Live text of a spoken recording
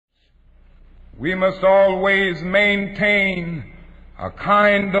we must always maintain a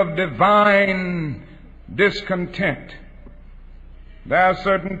kind of divine discontent. There are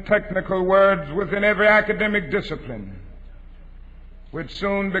certain technical words within every academic discipline which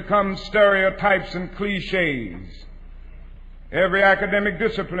soon become stereotypes and cliches. Every academic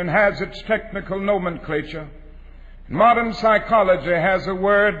discipline has its technical nomenclature. Modern psychology has a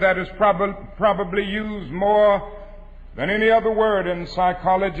word that is probably used more than any other word in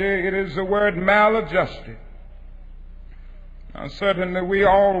psychology. It is the word maladjusted. Now, certainly we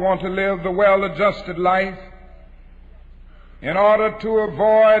all want to live the well-adjusted life in order to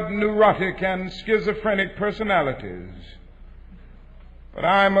avoid neurotic and schizophrenic personalities. But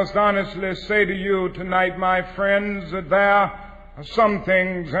I must honestly say to you tonight, my friends, that there are some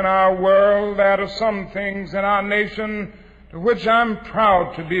things in our world, there are some things in our nation to which I'm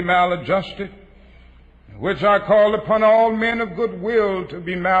proud to be maladjusted, which I call upon all men of good will to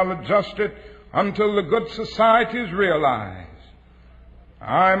be maladjusted until the good society is realized.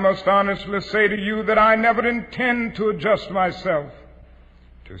 I must honestly say to you that I never intend to adjust myself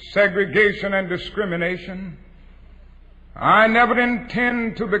to segregation and discrimination. I never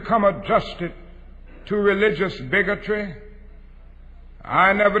intend to become adjusted to religious bigotry.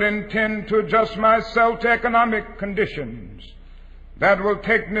 I never intend to adjust myself to economic conditions that will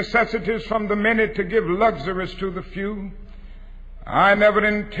take necessities from the many to give luxuries to the few. I never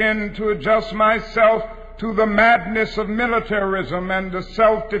intend to adjust myself to the madness of militarism and the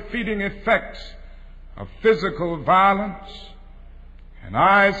self-defeating effects of physical violence. And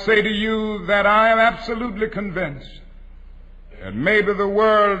I say to you that I am absolutely convinced that maybe the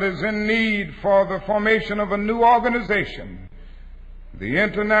world is in need for the formation of a new organization, the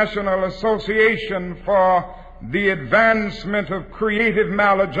International Association for the Advancement of Creative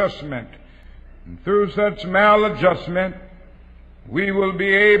Maladjustment. And through such maladjustment, we will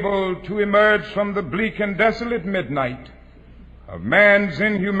be able to emerge from the bleak and desolate midnight of man's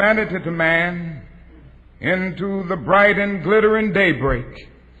inhumanity to man into the bright and glittering daybreak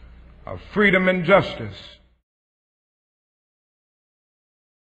of freedom and justice